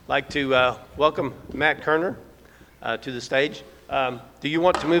like to welcome Matt Kerner to the stage. Do you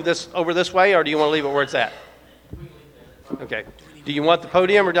want to move this over this way, or do you want to leave it where it's at? Okay. Do you want the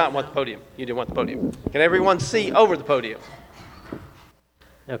podium or not want the podium? You do want the podium. Can everyone see over the podium?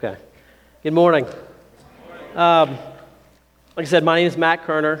 Okay. Good morning. Like I said, my name is Matt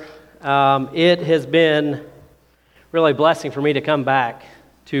Kerner. It has been really a blessing for me to come back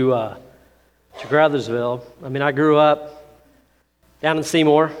to Crothersville. I mean, I grew up down in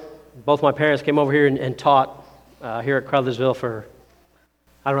Seymour. Both my parents came over here and taught here at Crothersville for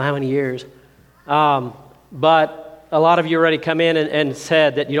I don't know how many years. But a lot of you already come in and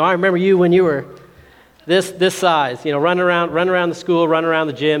said that, I remember you when you were this size, running around the school, running around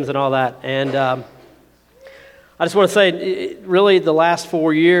the gyms and all that. And I just want to say, really, the last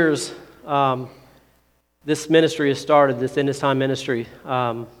 4 years, this ministry has started, this In This Time ministry,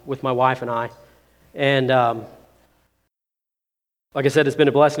 with my wife and I. And like I said, it's been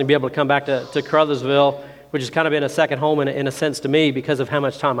a blessing to be able to come back to Crothersville, which has kind of been a second home in a sense to me because of how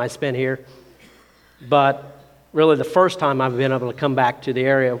much time I spent here. But really the first time I've been able to come back to the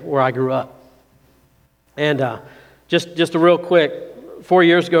area where I grew up. And just a real quick, 4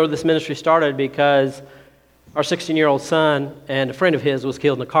 years ago this ministry started because our 16-year-old son and a friend of his was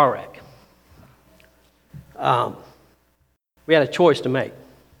killed in a car wreck. We had a choice to make.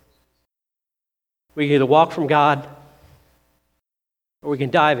 We can either walk from God or we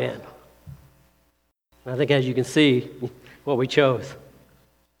can dive in. And I think as you can see, what we chose.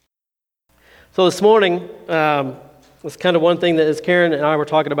 So this morning, was kind of one thing that as Karen and I were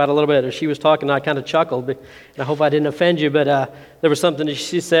talking about a little bit, as she was talking, I kind of chuckled, and I hope I didn't offend you, but there was something that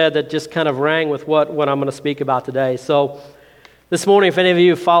she said that just kind of rang with what I'm going to speak about today. So this morning, if any of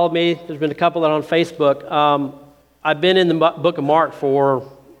you have followed me, there's been a couple that are on Facebook. I've been in the book of Mark for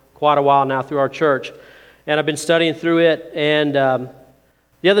quite a while now through our church, and I've been studying through it, and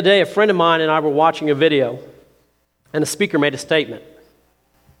the other day, a friend of mine and I were watching a video, and the speaker made a statement,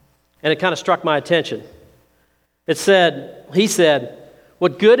 and it kind of struck my attention. He said,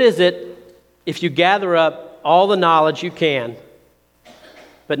 "What good is it if you gather up all the knowledge you can,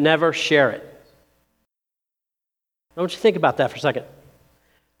 but never share it?" I want you to think about that for a second.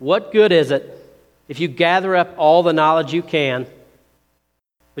 What good is it if you gather up all the knowledge you can,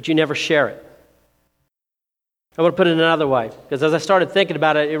 but you never share it? I want to put it another way, because as I started thinking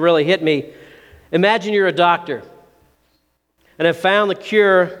about it, it really hit me. Imagine you're a doctor and have found the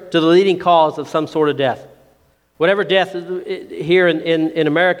cure to the leading cause of some sort of death. Whatever death is here in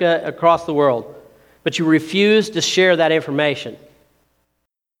America, across the world, but you refuse to share that information.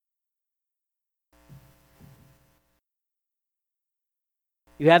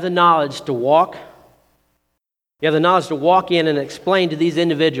 You have the knowledge to walk. You have the knowledge to walk in and explain to these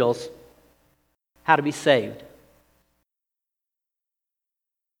individuals how to be saved.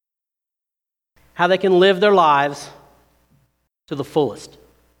 How they can live their lives to the fullest.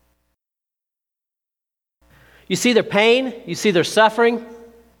 You see their pain, you see their suffering,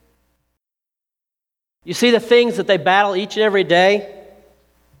 you see the things that they battle each and every day.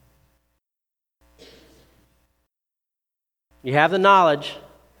 You have the knowledge,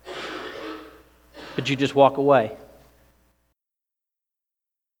 but you just walk away.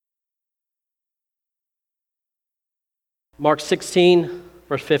 Mark 16,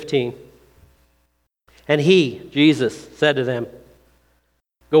 verse 15. And he, Jesus, said to them,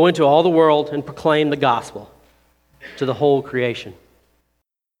 "Go into all the world and proclaim the gospel to the whole creation."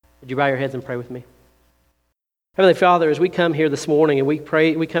 Would you bow your heads and pray with me? Heavenly Father, as we come here this morning and we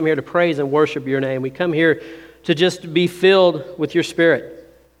come here to praise and worship your name. We come here to just be filled with your Spirit.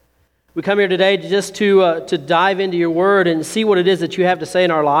 We come here today to dive into your word and see what it is that you have to say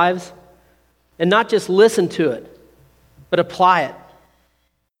in our lives, and not just listen to it, but apply it.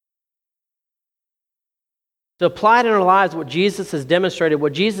 To apply it in our lives, what Jesus has demonstrated,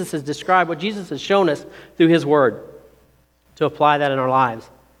 what Jesus has described, what Jesus has shown us through his word. To apply that in our lives.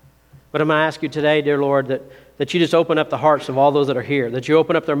 But I'm going to ask you today, dear Lord, that you just open up the hearts of all those that are here, that you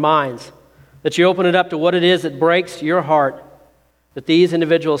open up their minds, that you open it up to what it is that breaks your heart, that these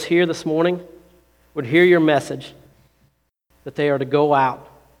individuals here this morning would hear your message, that they are to go out,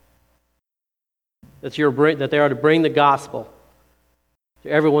 that they are to bring the gospel to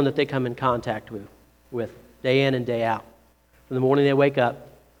everyone that they come in contact with. Day in and day out. From the morning they wake up,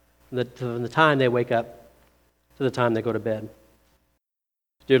 from the time they wake up, to the time they go to bed.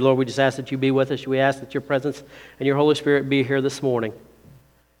 Dear Lord, we just ask that you be with us. We ask that your presence and your Holy Spirit be here this morning.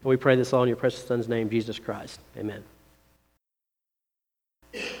 And we pray this all in your precious Son's name, Jesus Christ. Amen.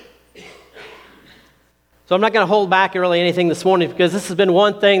 So I'm not going to hold back really anything this morning, because this has been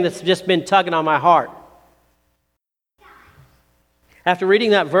one thing that's just been tugging on my heart. After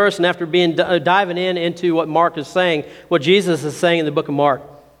reading that verse and after diving into what Mark is saying, what Jesus is saying in the book of Mark.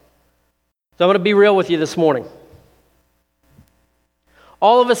 So I'm going to be real with you this morning.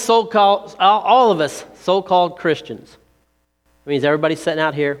 All of us so-called Christians. That means everybody sitting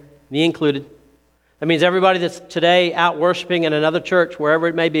out here, me included. That means everybody that's today out worshiping in another church, wherever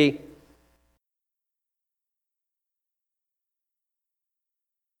it may be.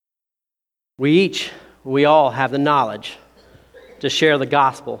 We all have the knowledge to share the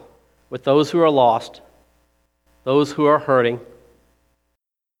gospel with those who are lost, those who are hurting,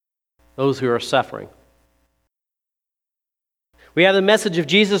 those who are suffering. We have the message of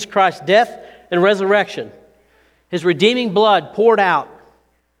Jesus Christ's death and resurrection, His redeeming blood poured out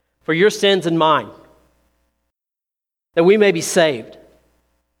for your sins and mine, that we may be saved,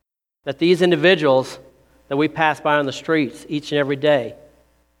 that these individuals that we pass by on the streets each and every day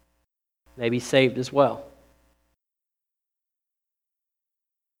may be saved as well.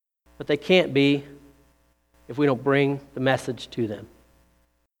 But they can't be if we don't bring the message to them.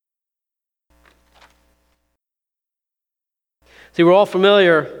 See, we're all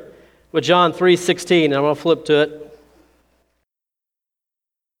familiar with John 3:16, and I'm going to flip to it.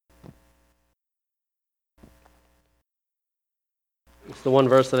 It's the one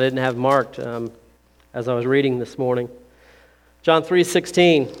verse that I didn't have marked as I was reading this morning. John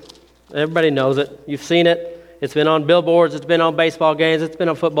 3:16. Everybody knows it. You've seen it. It's been on billboards. It's been on baseball games. It's been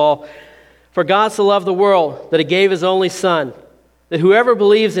on football. For God so loved the world that He gave His only Son, that whoever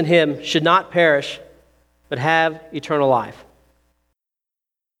believes in Him should not perish, but have eternal life.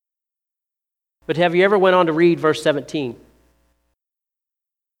 But have you ever went on to read verse 17?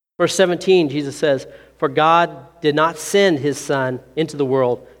 Verse 17, Jesus says, "For God did not send His Son into the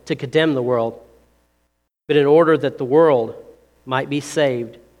world to condemn the world, but in order that the world might be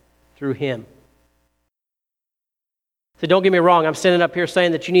saved through Him." So don't get me wrong, I'm standing up here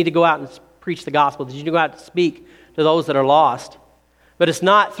saying that you need to go out and preach the gospel, that you need to go out and speak to those that are lost. But it's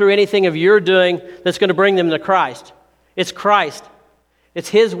not through anything of your doing that's going to bring them to Christ. It's Christ. It's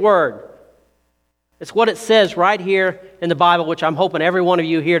His word. It's what it says right here in the Bible, which I'm hoping every one of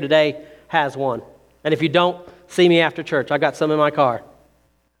you here today has one. And if you don't, see me after church. I got some in my car.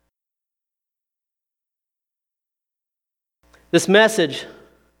 This message,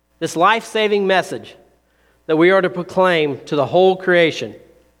 this life-saving message that we are to proclaim to the whole creation,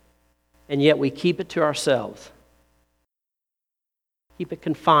 and yet we keep it to ourselves. Keep it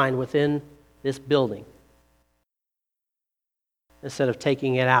confined within this building instead of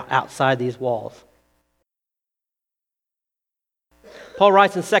taking it outside these walls. Paul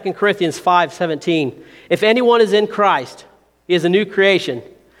writes in 2 Corinthians 5:17, "If anyone is in Christ, he is a new creation.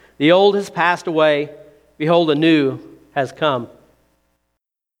 The old has passed away. Behold, a new has come."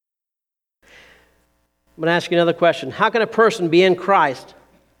 I'm going to ask you another question. How can a person be in Christ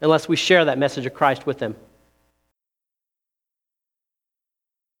unless we share that message of Christ with them?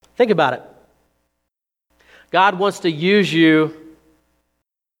 Think about it. God wants to use you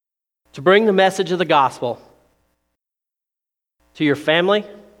to bring the message of the gospel to your family,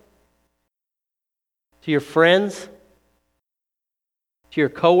 to your friends, to your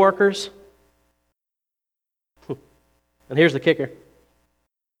coworkers. And here's the kicker.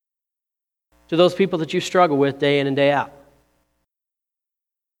 To those people that you struggle with day in and day out.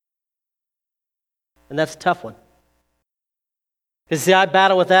 And that's a tough one. Because see, I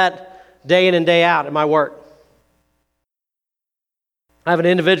battle with that day in and day out at my work. I have an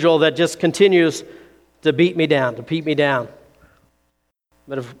individual that just continues to beat me down.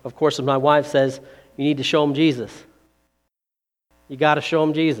 But of course, as my wife says, you need to show them Jesus. You got to show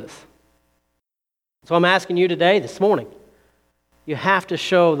them Jesus. So I'm asking you today, this morning, you have to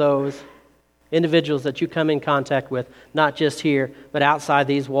show those individuals that you come in contact with, not just here, but outside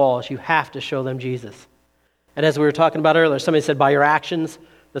these walls. You have to show them Jesus. And as we were talking about earlier, somebody said by your actions,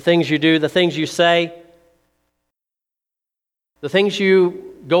 the things you do, the things you say, the things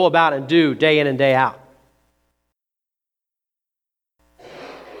you go about and do day in and day out.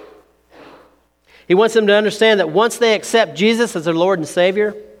 He wants them to understand that once they accept Jesus as their Lord and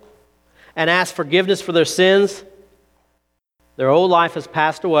Savior and ask forgiveness for their sins, their old life has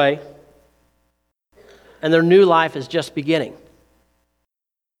passed away and their new life is just beginning.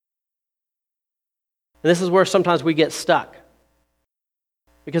 And this is where sometimes we get stuck.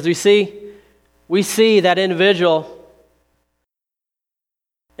 Because we see that individual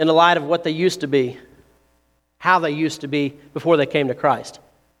in the light of what they used to be, how they used to be before they came to Christ.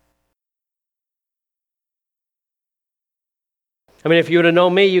 I mean, if you would have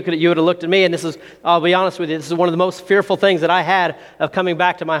known me, you would have looked at me, and this is, I'll be honest with you, this is one of the most fearful things that I had of coming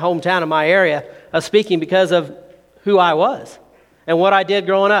back to my hometown and my area, of speaking because of who I was. and what I did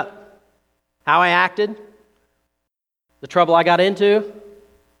growing up, how I acted, the trouble I got into.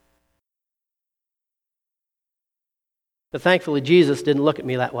 But thankfully, Jesus didn't look at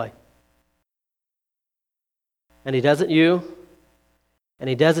me that way. And He doesn't you, and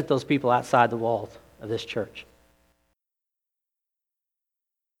He doesn't those people outside the walls of this church.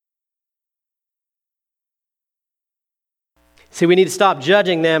 See, we need to stop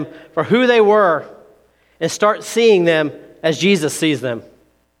judging them for who they were and start seeing them as Jesus sees them,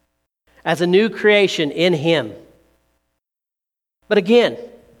 as a new creation in Him. But again,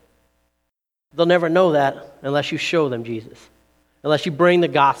 they'll never know that unless you show them Jesus, unless you bring the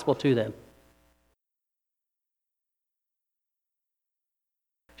gospel to them.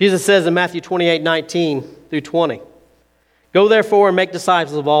 Jesus says in Matthew 28:19-20, "Go therefore and make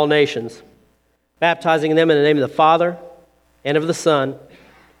disciples of all nations, baptizing them in the name of the Father, and of the Son,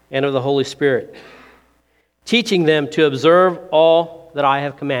 and of the Holy Spirit, teaching them to observe all that I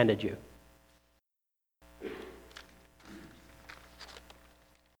have commanded you."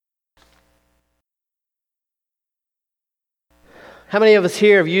 How many of us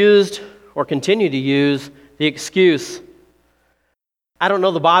here have used or continue to use the excuse, "I don't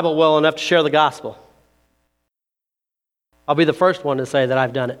know the Bible well enough to share the gospel"? I'll be the first one to say that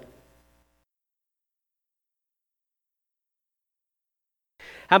I've done it.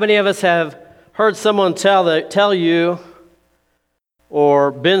 How many of us have heard someone tell you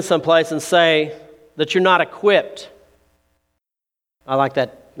or been someplace and say that you're not equipped? I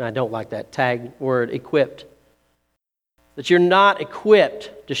don't like that tag word, equipped. That you're not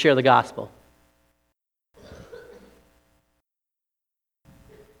equipped to share the gospel.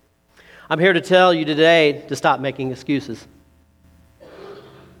 I'm here to tell you today to stop making excuses.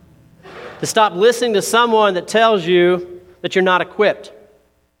 To stop listening to someone that tells you that you're not equipped.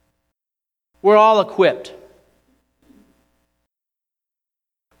 We're all equipped.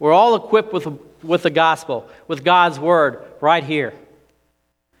 We're all equipped with the gospel, with God's word right here.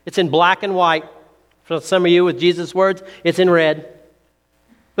 It's in black and white. For some of you with Jesus' words, it's in red.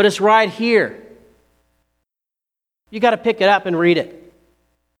 But it's right here. You got to pick it up and read it.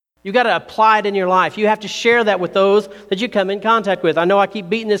 You got to apply it in your life. You have to share that with those that you come in contact with. I know I keep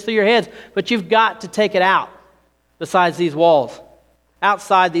beating this through your heads, but you've got to take it out besides these walls,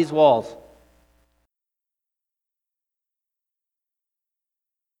 outside these walls.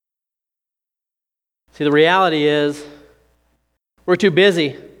 See, the reality is we're too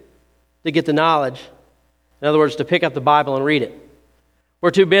busy to get the knowledge. In other words, to pick up the Bible and read it. We're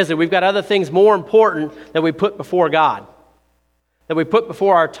too busy. We've got other things more important that we put before God, that we put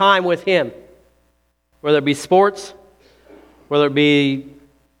before our time with Him, whether it be sports, whether it be,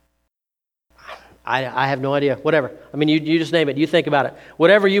 I have no idea, whatever. I mean, you just name it. You think about it.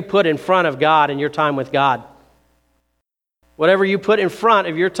 Whatever you put in front of God in your time with God, whatever you put in front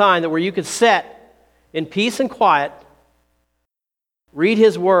of your time that where you could sit in peace and quiet, read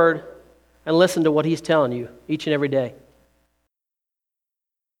His Word, and listen to what He's telling you each and every day.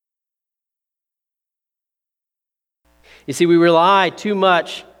 You see, we rely too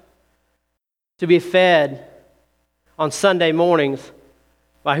much to be fed on Sunday mornings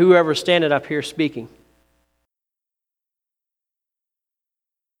by whoever's standing up here speaking.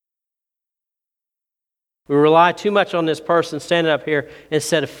 We rely too much on this person standing up here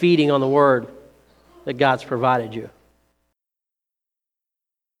instead of feeding on the Word that God's provided you.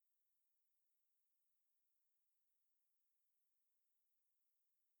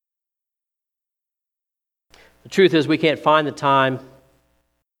 The truth is we can't find the time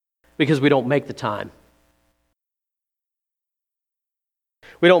because we don't make the time.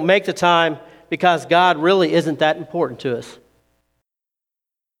 We don't make the time because God really isn't that important to us.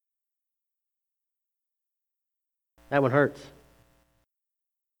 That one hurts.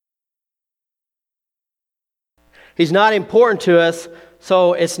 He's not important to us,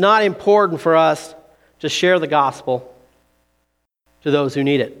 so it's not important for us to share the gospel to those who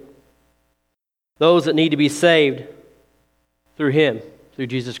need it. Those that need to be saved through Him, through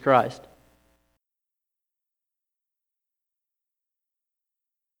Jesus Christ.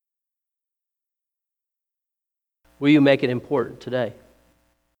 Will you make it important today?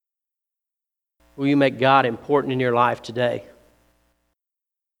 Will you make God important in your life today?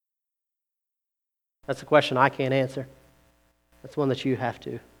 That's a question I can't answer. That's one that you have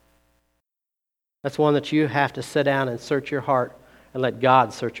to. That's one that you have to sit down and search your heart and let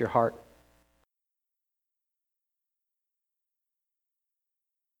God search your heart.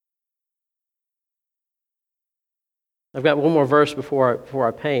 I've got one more verse before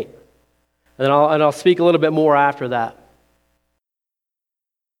I paint, and then I'll speak a little bit more after that.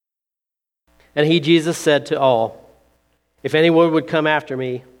 And He, Jesus, said to all, If anyone would come after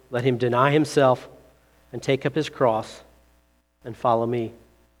me, let him deny himself and take up his cross and follow me.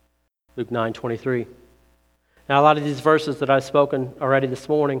 Luke 9:23. Now, a lot of these verses that I've spoken already this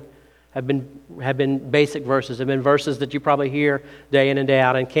morning have been basic verses, have been verses that you probably hear day in and day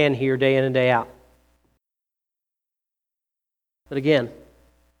out and can hear day in and day out. But again,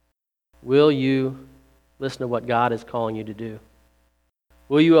 will you listen to what God is calling you to do?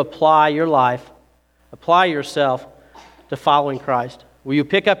 Will you apply your life, apply yourself to following Christ? Will you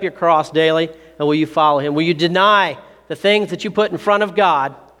pick up your cross daily and will you follow Him? Will you deny the things that you put in front of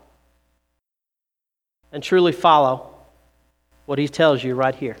God and truly follow what He tells you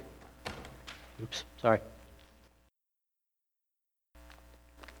right here? Oops, sorry.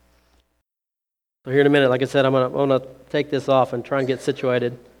 So here in a minute, like I said, I'm going to take this off and try and get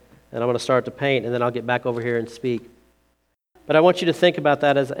situated, and I'm going to start to paint, and then I'll get back over here and speak. But I want you to think about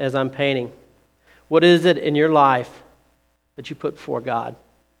that as I'm painting. What is it in your life that you put before God?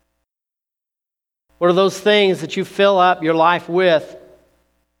 What are those things that you fill up your life with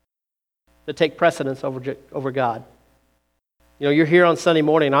that take precedence over God? You know, you're here on Sunday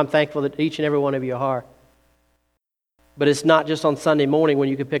morning, and I'm thankful that each and every one of you are. But it's not just on Sunday morning when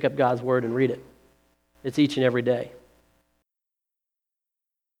you can pick up God's Word and read it. It's each and every day.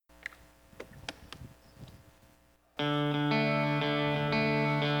 I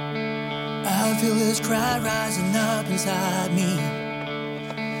feel this cry rising up inside me.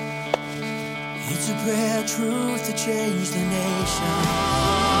 It's a prayer of truth to change the nation.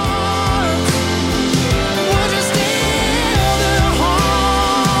 Would you steal their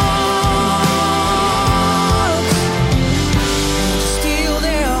hearts? Would you steal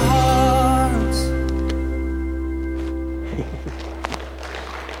their hearts?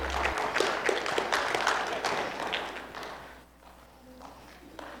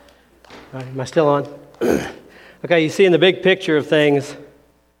 All right, am I still on? Okay, you see in the big picture of things,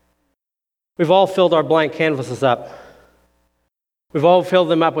 we've all filled our blank canvases up. We've all filled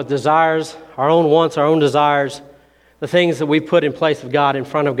them up with desires, our own wants, our own desires, the things that we put in place of God, in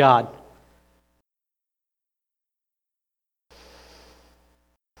front of God.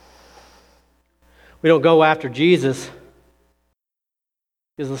 We don't go after Jesus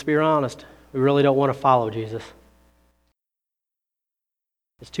because, let's be honest, we really don't want to follow Jesus.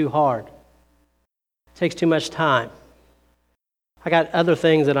 It's too hard. It takes too much time. I got other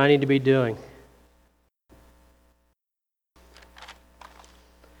things that I need to be doing.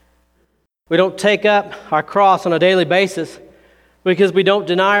 We don't take up our cross on a daily basis because we don't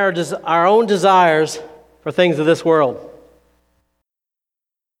deny our own desires for things of this world.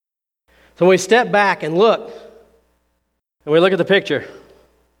 So when we step back and look, and we look at the picture,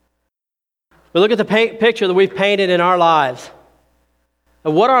 we look at the picture that we've painted in our lives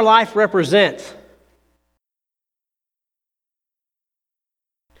of what our life represents.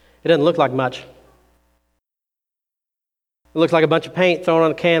 It doesn't look like much. It looks like a bunch of paint thrown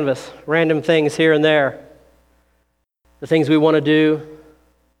on a canvas, random things here and there. The things we want to do,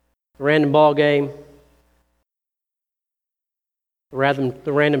 the random ball game,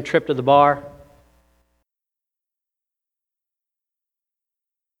 the random trip to the bar,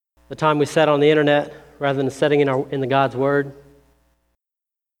 the time we sat on the internet rather than sitting in the God's Word.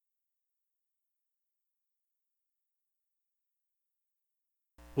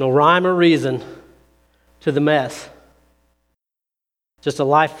 No rhyme or reason to the mess. Just a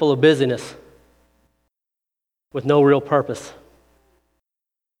life full of busyness with no real purpose.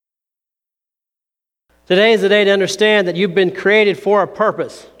 Today is the day to understand that you've been created for a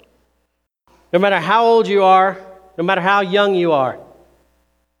purpose. No matter how old you are, no matter how young you are,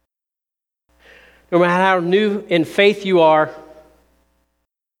 no matter how new in faith you are,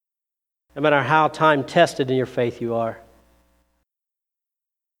 no matter how time-tested in your faith you are,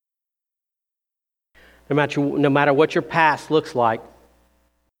 no matter what your past looks like,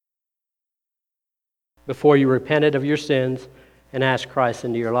 before you repented of your sins and asked Christ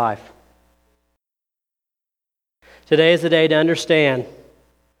into your life. Today is the day to understand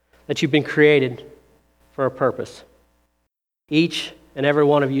that you've been created for a purpose. Each and every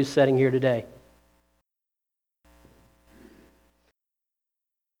one of you sitting here today.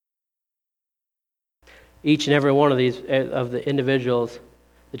 Each and every one of the individuals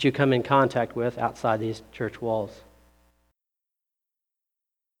that you come in contact with outside these church walls.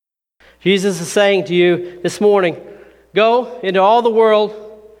 Jesus is saying to you this morning, go into all the world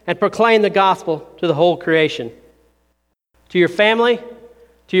and proclaim the gospel to the whole creation. To your family,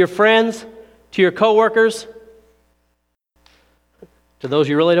 to your friends, to your coworkers, to those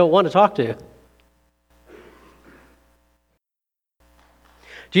you really don't want to talk to.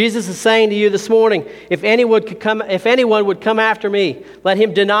 Jesus is saying to you this morning, if anyone would come after me, let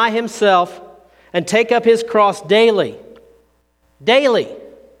him deny himself and take up his cross daily. Daily.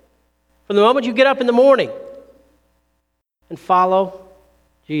 From the moment you get up in the morning. And follow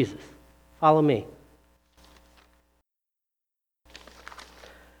Jesus. Follow me.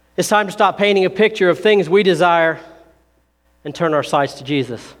 It's time to stop painting a picture of things we desire and turn our sights to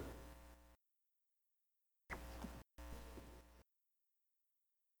Jesus.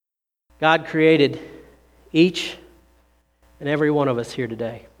 God created each and every one of us here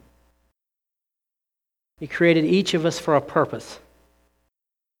today. He created each of us for a purpose.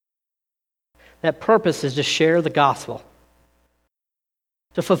 That purpose is to share the gospel,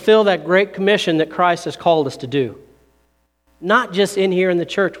 to fulfill that great commission that Christ has called us to do. Not just in here in the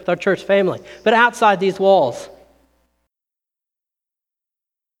church with our church family, but outside these walls.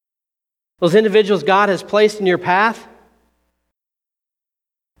 Those individuals God has placed in your path,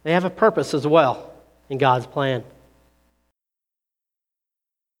 they have a purpose as well in God's plan.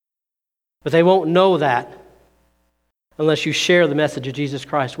 But they won't know that unless you share the message of Jesus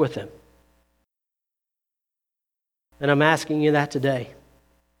Christ with them. And I'm asking you that today.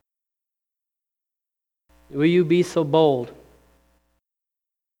 Will you be so bold?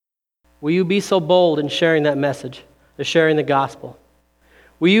 Will you be so bold in sharing that message, of sharing the gospel?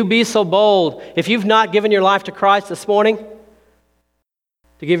 Will you be so bold, if you've not given your life to Christ this morning,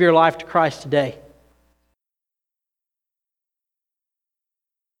 to give your life to Christ today?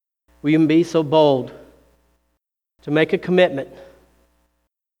 Will you be so bold to make a commitment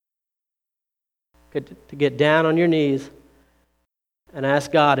to get down on your knees and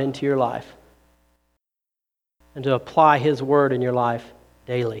ask God into your life and to apply His word in your life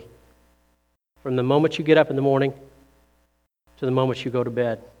daily, from the moment you get up in the morning to the moment you go to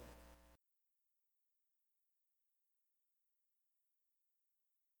bed?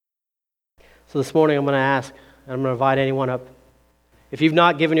 So this morning I'm going to ask, and I'm going to invite anyone up. If you've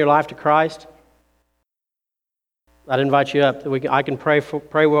not given your life to Christ, I'd invite you up. I can pray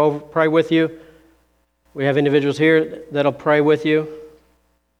with you. We have individuals here that'll pray with you.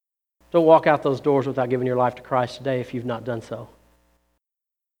 Don't walk out those doors without giving your life to Christ today if you've not done so.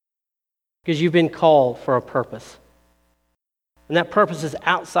 Because you've been called for a purpose. And that purpose is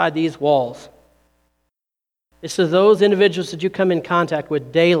outside these walls. It's to those individuals that you come in contact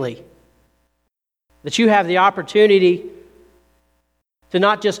with daily that you have the opportunity to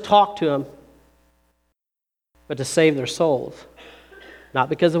not just talk to them, but to save their souls. Not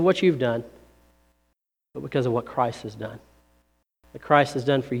because of what you've done, but because of what Christ has done. That Christ has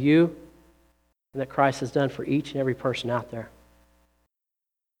done for you, and that Christ has done for each and every person out there.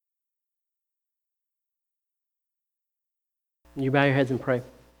 And you bow your heads and pray.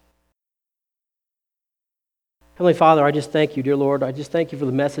 Heavenly Father, I just thank you, dear Lord. I just thank you for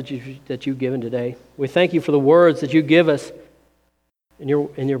the message that you've given today. We thank you for the words that you give us in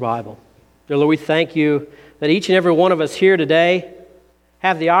your Bible. Dear Lord, we thank you that each and every one of us here today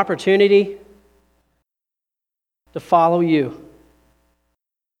have the opportunity to follow you,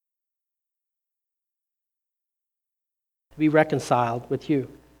 to be reconciled with you,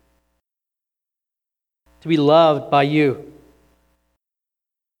 to be loved by you,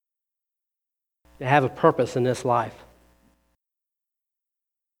 to have a purpose in this life.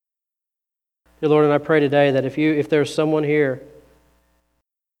 Dear Lord, and I pray today that if there's someone here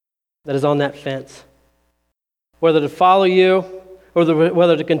that is on that fence, whether to follow you or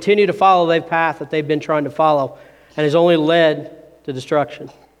whether to continue to follow the path that they've been trying to follow and has only led to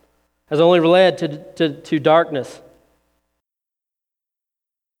destruction, has only led to darkness.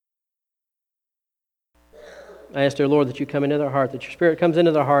 I ask, dear Lord, that you come into their heart, that your Spirit comes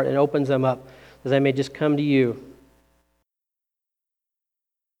into their heart and opens them up, that they may just come to you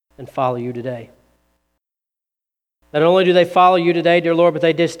and follow you today. Not only do they follow you today, dear Lord, but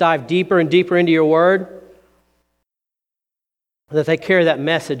they just dive deeper and deeper into your word, that they carry that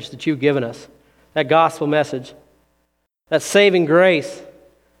message that you've given us, that gospel message, that saving grace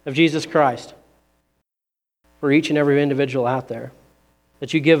of Jesus Christ for each and every individual out there,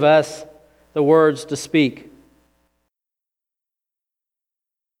 that you give us the words to speak,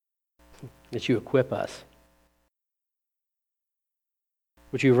 that you equip us,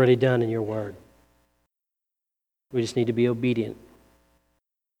 which you've already done in your word. We just need to be obedient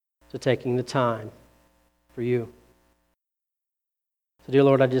to taking the time for you. So, dear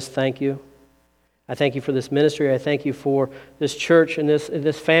Lord, I just thank you. I thank you for this ministry. I thank you for this church and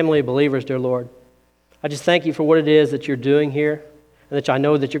this family of believers, dear Lord. I just thank you for what it is that you're doing here and that I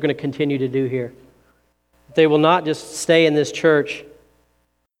know that you're going to continue to do here. They will not just stay in this church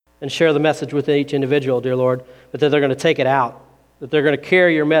and share the message with each individual, dear Lord, but that they're going to take it out that they're going to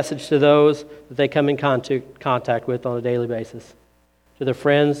carry your message to those that they come in contact with on a daily basis, to their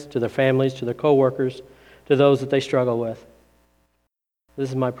friends, to their families, to their coworkers, to those that they struggle with. This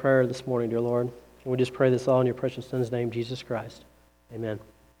is my prayer this morning, dear Lord. And we just pray this all in your precious Son's name, Jesus Christ. Amen.